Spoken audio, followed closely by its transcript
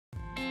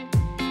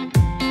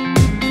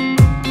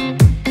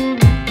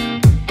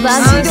万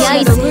事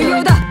愛せよ。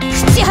朽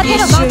ち果て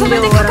のまと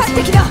めてかかっ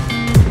てきな。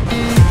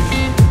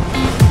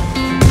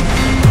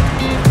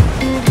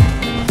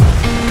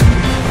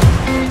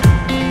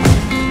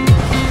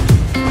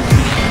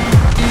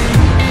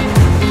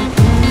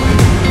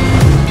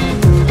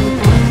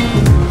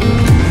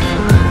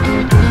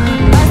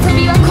遊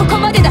びはここ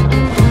までだ。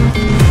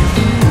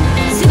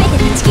すべて断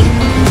ち切る。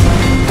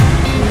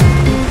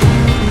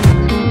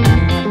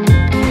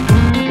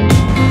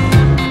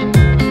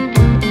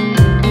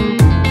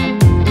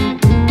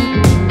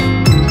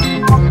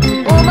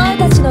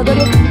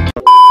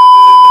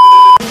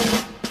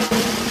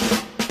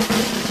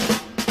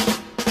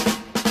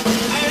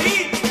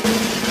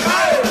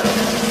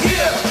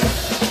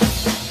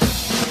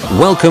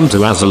Welcome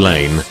to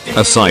Azur,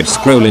 a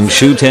side-scrolling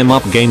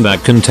shoot-em-up game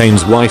that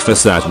contains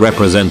waifus that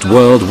represent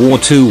World War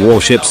II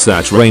warships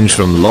that range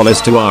from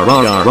lolis to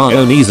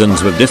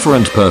Raiyn's with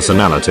different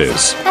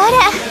personalities.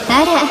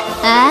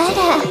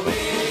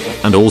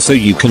 And also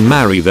you can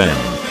marry them.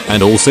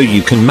 And also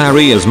you can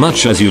marry as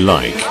much as you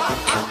like.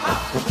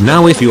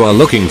 Now if you are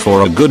looking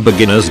for a good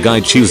beginner's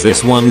guide, choose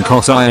this one,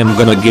 cause I am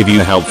gonna give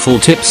you helpful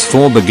tips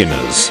for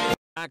beginners.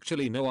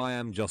 Actually no, I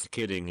am just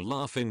kidding,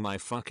 laughing my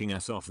fucking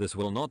ass off. This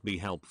will not be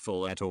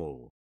helpful at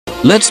all.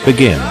 Let's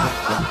begin.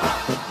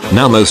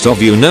 Now most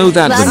of you know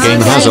that the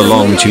game has a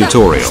long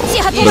tutorial,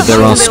 but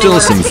there are still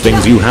some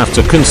things you have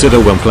to consider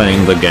when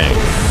playing the game.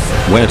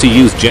 Where to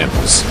use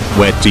gems,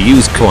 where to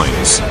use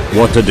coins,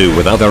 what to do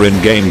with other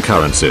in-game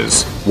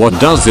currencies, what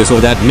does this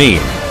or that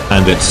mean,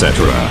 and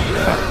etc.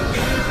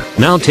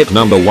 Now tip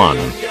number 1.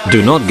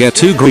 Do not get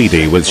too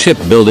greedy with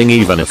shipbuilding.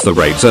 Even if the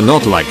rates are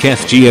not like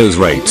FGO's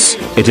rates,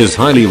 it is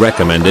highly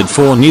recommended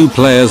for new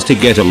players to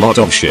get a lot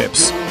of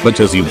ships,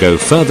 but as you go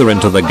further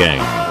into the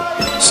game,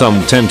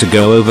 some tend to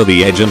go over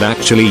the edge and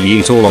actually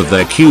yeet all of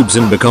their cubes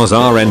in because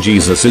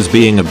RNGesus is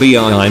being a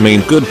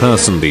good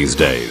person these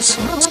days.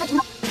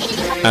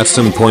 At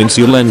some points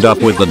you'll end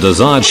up with the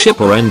desired ship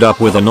or end up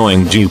with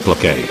annoying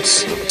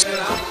duplicates.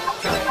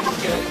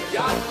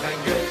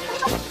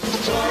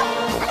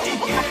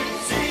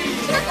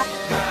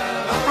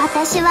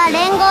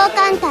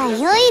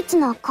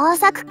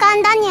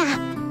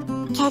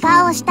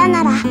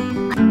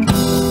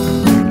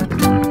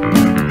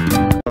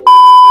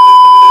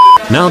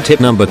 Now tip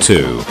number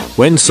 2.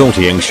 When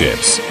sorting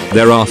ships,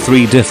 there are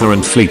 3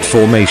 different fleet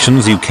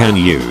formations you can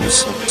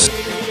use.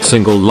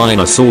 Single line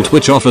assault,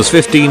 which offers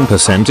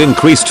 15%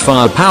 increased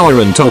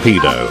firepower and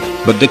torpedo,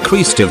 but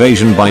decreased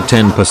evasion by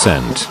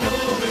 10%.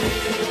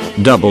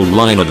 Double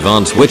line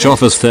advance, which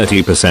offers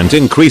 30%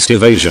 increased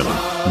evasion,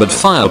 but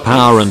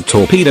firepower and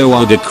torpedo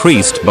are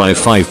decreased by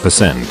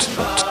 5%.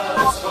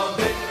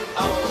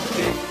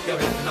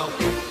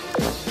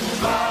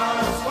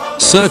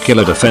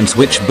 Circular defense,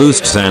 which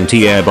boosts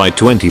anti-air by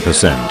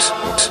 20%.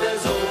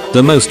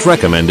 The most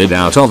recommended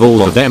out of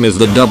all of them is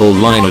the double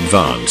line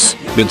advance,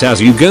 but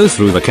as you go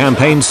through the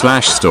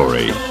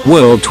campaign/story,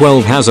 World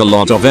 12 has a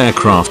lot of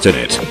aircraft in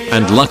it,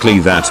 and luckily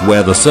that's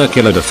where the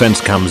circular defense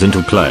comes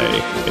into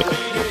play.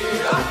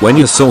 When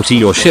you sortie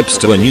your ships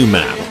to a new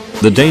map,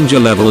 the danger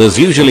level is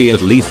usually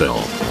at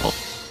lethal.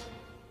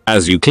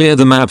 As you clear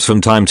the maps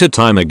from time to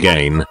time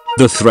again,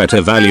 the threat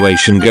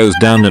evaluation goes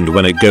down, and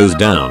when it goes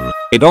down,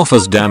 it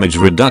offers damage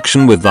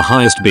reduction with the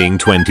highest being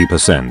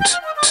 20%.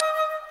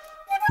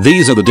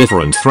 These are the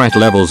different threat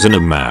levels in a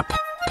map.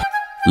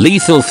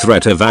 Lethal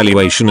threat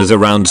evaluation is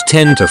around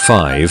 10 to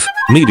 5,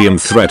 medium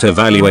threat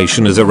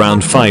evaluation is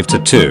around 5 to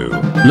 2,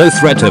 low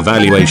threat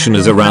evaluation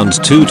is around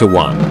 2 to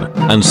 1,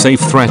 and safe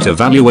threat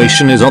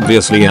evaluation is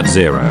obviously at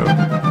 0.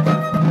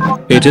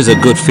 It is a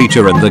good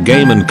feature in the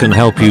game and can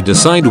help you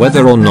decide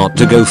whether or not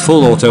to go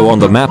full auto on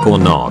the map or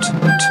not.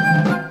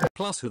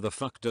 Plus, who the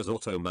fuck does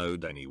auto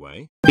mode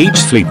anyway? Each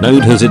fleet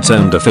node has its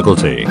own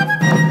difficulty.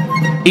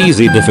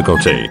 Easy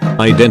difficulty,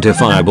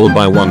 identifiable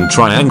by 1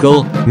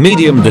 triangle,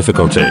 medium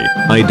difficulty,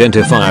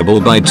 identifiable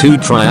by 2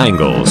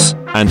 triangles,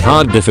 and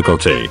hard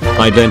difficulty,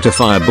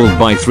 identifiable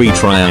by 3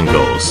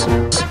 triangles.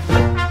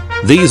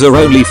 These are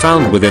only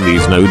found within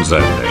these nodes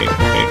only.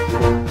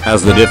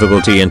 As the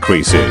difficulty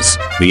increases,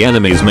 the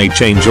enemies may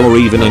change or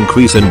even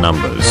increase in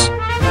numbers.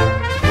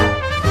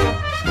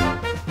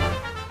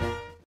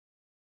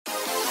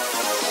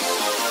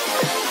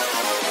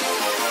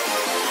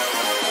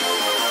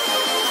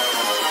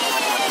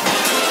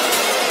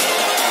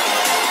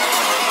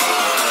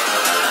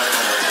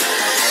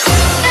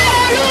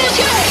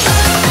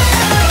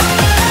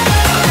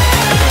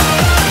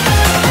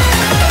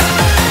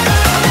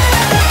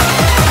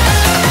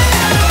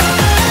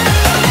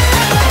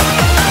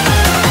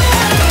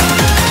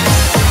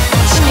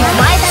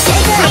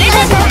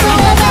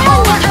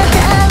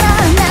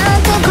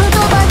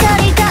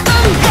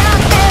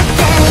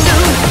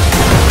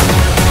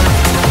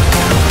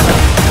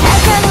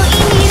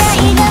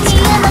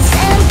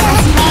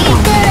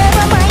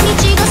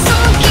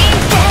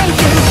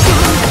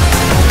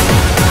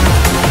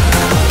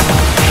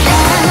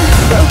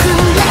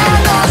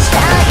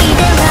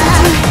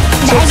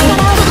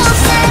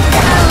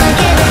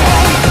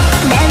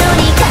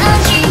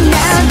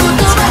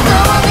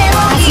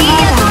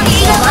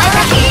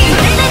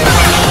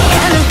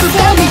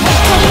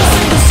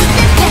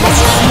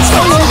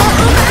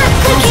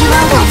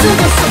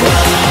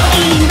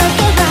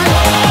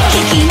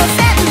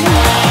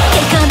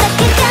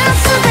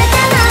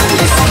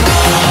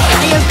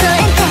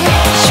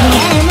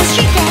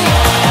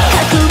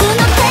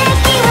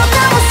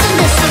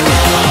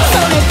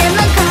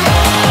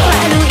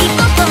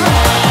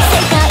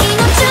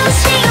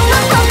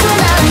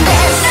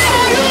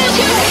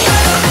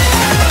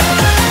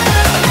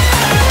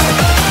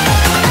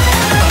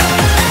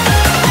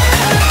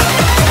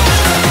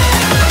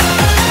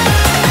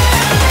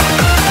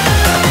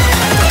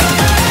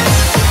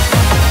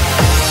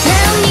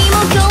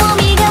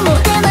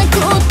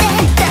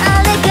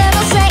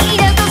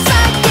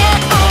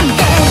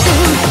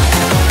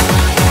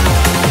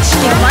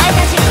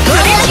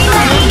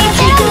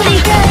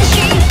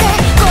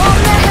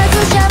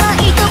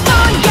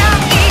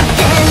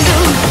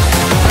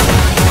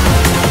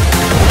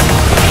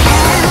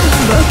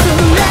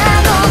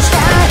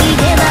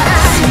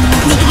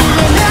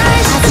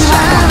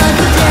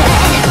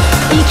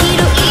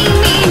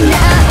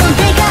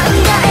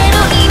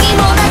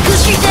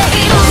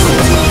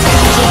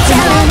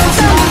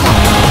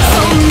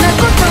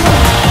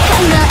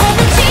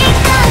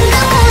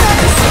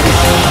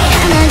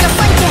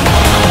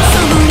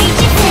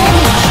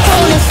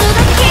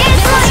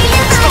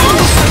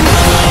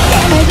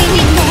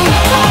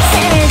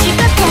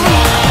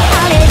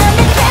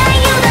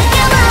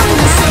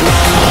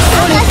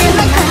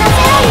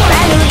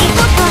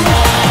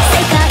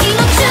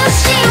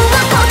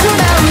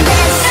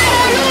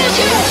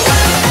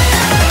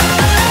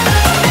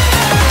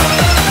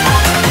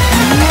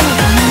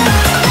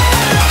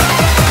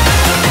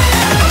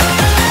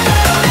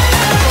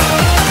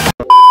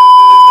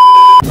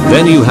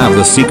 Then you have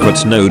the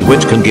secret node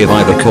which can give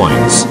either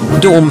coins,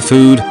 dorm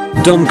food,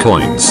 dom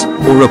coins,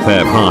 or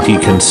repair party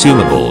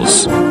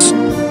consumables.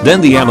 Then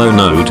the ammo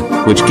node,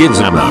 which gives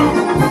ammo.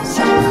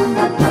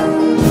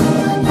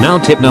 Now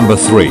tip number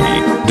 3,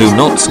 do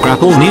not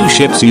scrap all new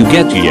ships you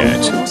get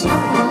yet.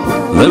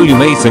 Though you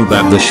may think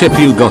that the ship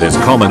you got is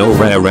common or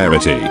rare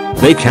rarity,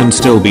 they can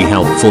still be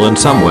helpful in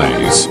some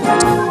ways.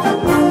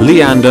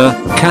 Leander,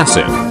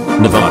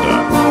 Casin,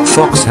 Nevada,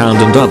 Foxhound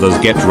and others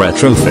get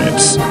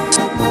retrofits.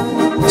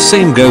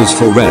 Same goes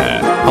for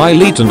rare,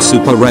 elite and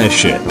super rare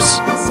ships.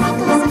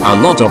 A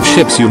lot of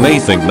ships you may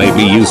think may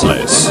be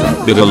useless,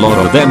 but a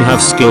lot of them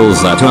have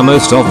skills that are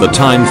most of the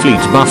time fleet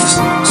buffs,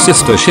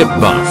 sister ship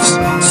buffs,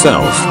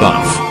 self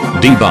buff,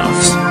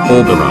 debuffs,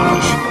 or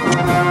barrage.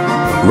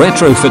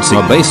 Retrofits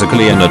are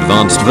basically an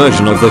advanced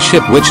version of the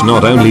ship which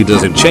not only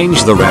does it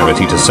change the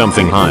rarity to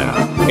something higher,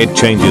 it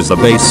changes the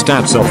base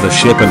stats of the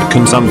ship and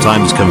can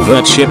sometimes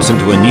convert ships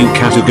into a new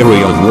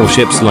category of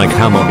warships like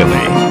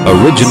Hamogami,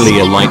 originally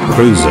a light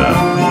cruiser,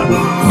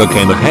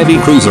 became a heavy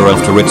cruiser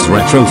after its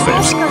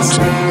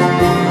retrofit.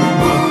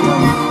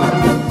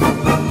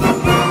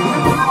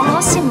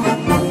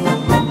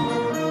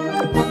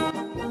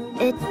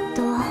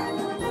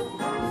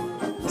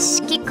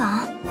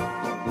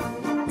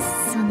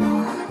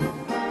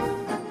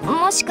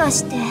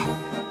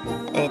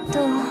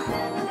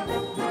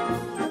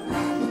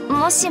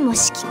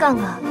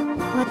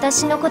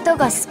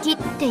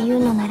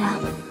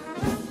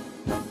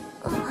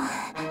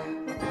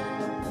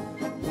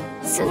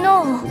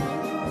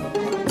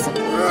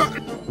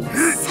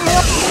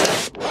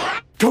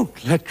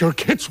 Don't let your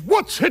kids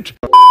watch it!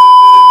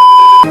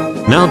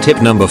 Now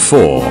tip number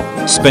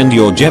 4, spend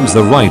your gems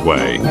the right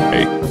way.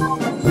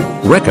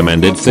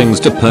 Recommended things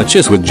to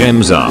purchase with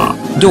gems are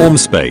dorm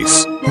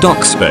space,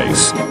 dock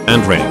space,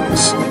 and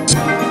rings.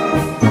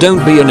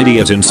 Don't be an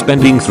idiot in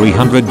spending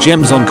 300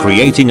 gems on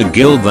creating a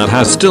guild that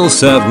has still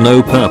served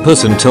no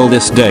purpose until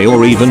this day,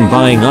 or even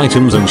buying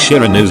items in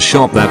Shiranu's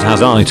shop that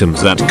has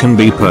items that can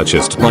be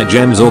purchased by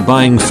gems, or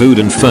buying food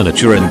and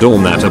furniture in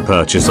dorm that are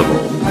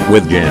purchasable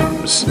with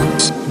gems.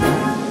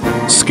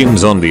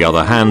 Skins on the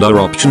other hand are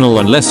optional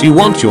unless you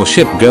want your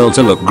ship girl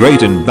to look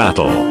great in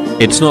battle.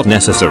 It's not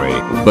necessary,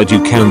 but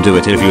you can do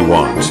it if you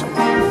want.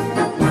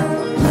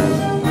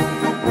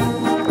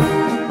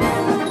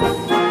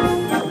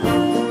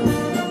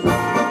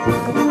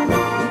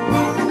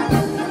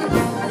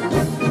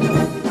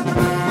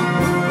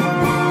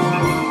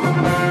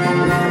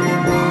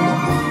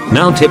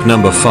 Now tip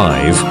number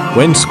 5,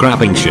 when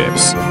scrapping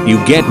ships,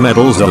 you get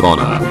medals of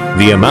honor.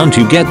 The amount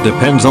you get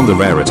depends on the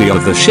rarity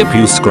of the ship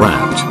you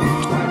scrapped.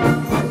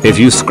 If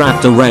you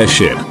scrapped a rare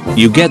ship,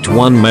 you get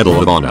 1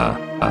 medal of honor.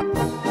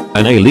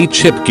 An elite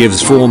ship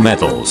gives 4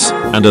 medals,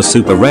 and a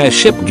super rare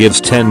ship gives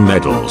 10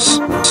 medals.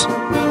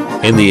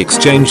 In the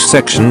exchange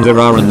section there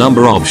are a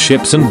number of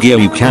ships and gear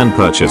you can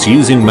purchase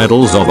using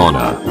medals of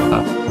honor.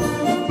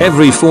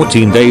 Every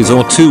 14 days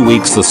or 2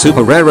 weeks the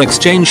super rare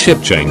exchange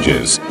ship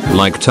changes,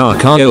 like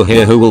Takayo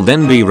here, who will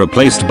then be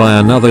replaced by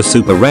another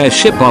super rare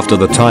ship after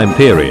the time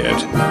period.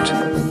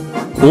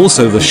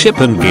 Also the ship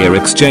and gear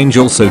exchange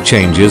also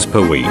changes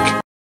per week.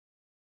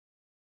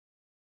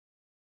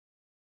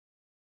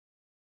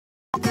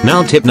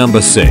 Now tip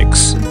number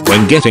 6,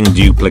 when getting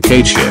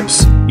duplicate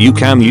ships, you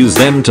can use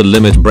them to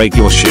limit break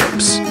your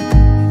ships.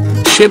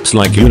 Ships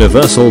like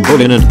Universal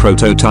Bullion and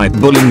Prototype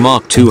Bullion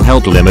Mark II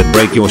help limit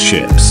break your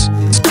ships.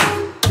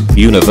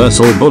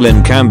 Universal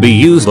Bullion can be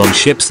used on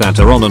ships that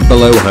are on and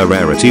below her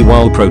rarity,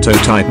 while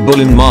Prototype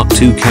Bullion Mark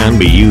II can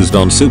be used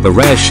on super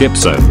rare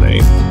ships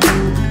only.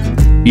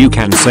 You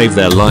can save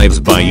their lives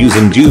by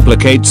using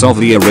duplicates of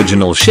the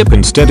original ship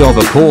instead of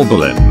a poor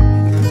bullion.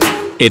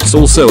 It's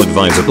also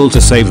advisable to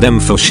save them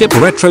for ship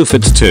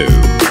retrofits too.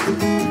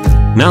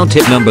 Now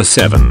tip number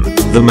 7,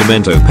 the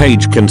memento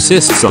page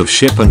consists of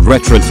ship and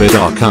retrofit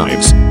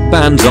archives,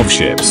 bands of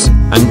ships,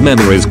 and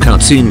memories,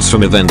 cutscenes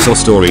from events or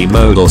story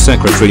mode or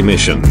secretary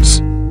missions.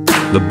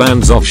 The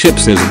bands of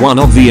ships is one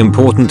of the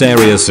important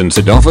areas since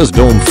it offers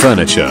dorm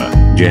furniture,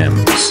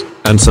 gems,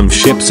 and some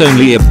ships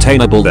only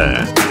obtainable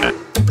there.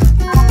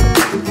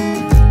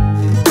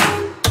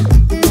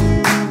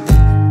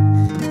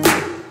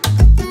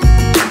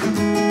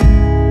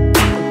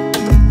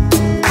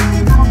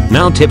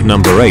 Now tip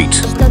number 8.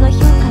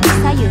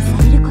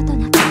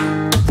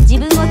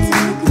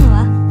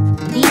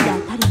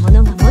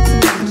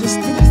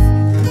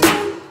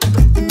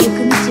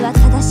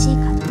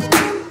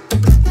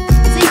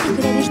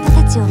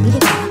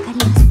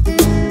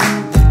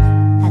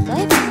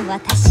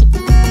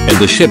 In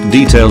the ship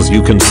details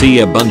you can see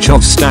a bunch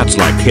of stats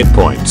like hit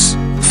points,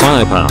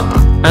 firepower,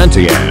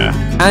 anti-air,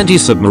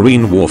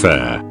 anti-submarine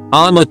warfare,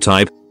 armor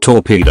type,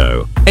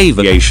 torpedo,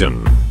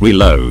 aviation,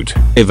 reload,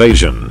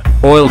 evasion,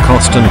 oil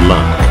cost and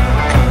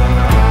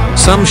luck.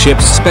 Some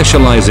ships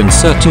specialize in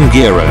certain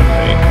gear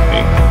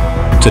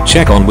only. To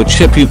check on which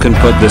ship you can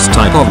put this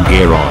type of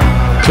gear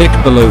on, click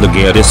below the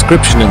gear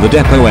description in the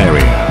depot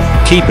area.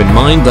 Keep in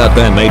mind that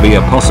there may be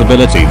a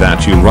possibility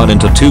that you run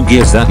into two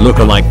gears that look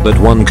alike, but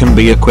one can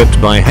be equipped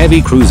by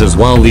heavy cruisers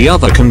while the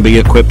other can be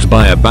equipped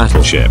by a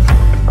battleship.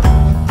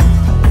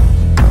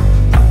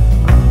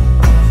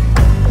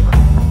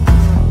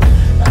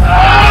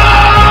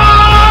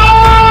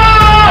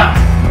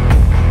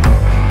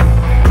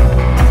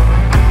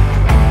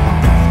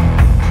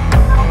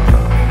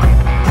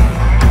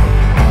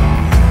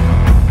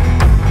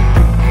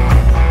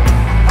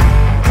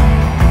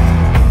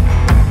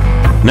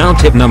 Now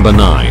tip number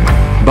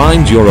 9.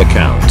 Bind your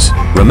account.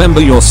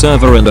 Remember your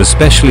server and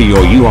especially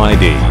your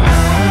UID.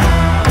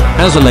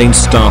 As Elaine's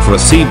staff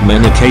received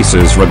many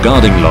cases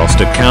regarding lost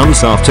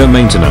accounts after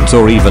maintenance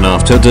or even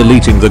after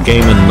deleting the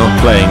game and not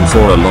playing for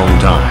a long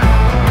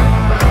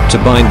time. To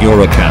bind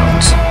your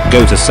account,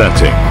 go to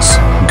settings,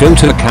 go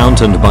to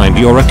account and bind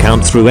your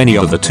account through any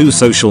of the 2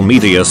 social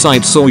media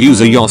sites or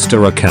use a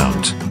Yoster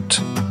account.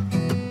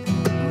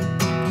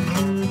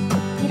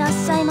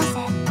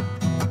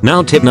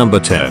 Now tip number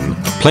 10.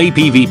 Play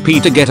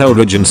PvP to get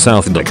Origin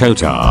South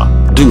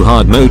Dakota. Do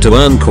hard mode to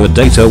earn core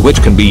data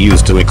which can be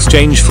used to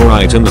exchange for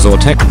items or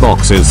tech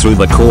boxes through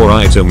the core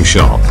item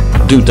shop.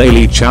 Do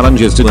daily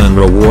challenges to earn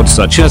rewards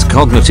such as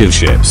cognitive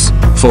ships,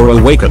 for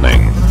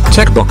awakening,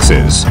 tech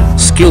boxes,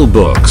 skill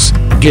books,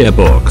 gear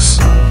books,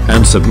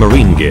 and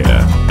submarine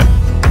gear.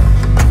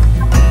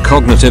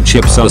 Cognitive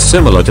chips are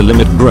similar to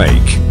Limit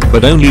Break,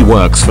 but only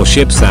works for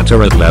ships that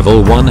are at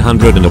level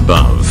 100 and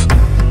above.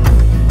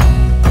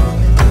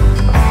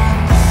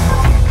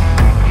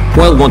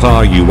 Well, what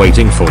are you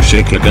waiting for,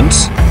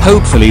 Shikigants?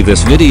 Hopefully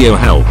this video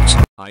helped.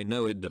 I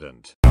know it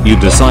didn't. You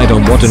decide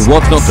on what and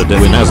what not to do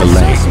in Azur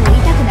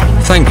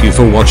Lane. Thank you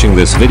for watching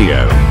this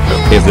video.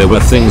 If there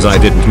were things I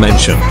didn't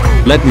mention,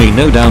 let me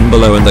know down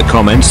below in the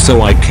comments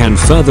so I can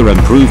further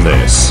improve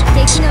this.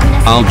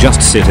 I'll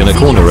just sit in a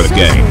corner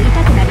again.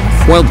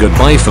 Well,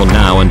 goodbye for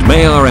now and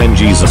may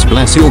RNGesus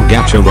bless your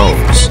gacha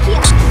rolls.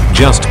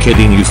 Just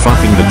kidding, you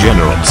fucking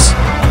degenerates.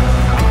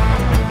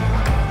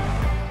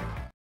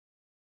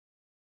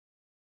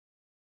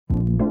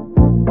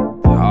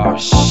 Oh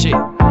shit,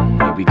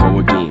 here we go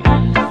again.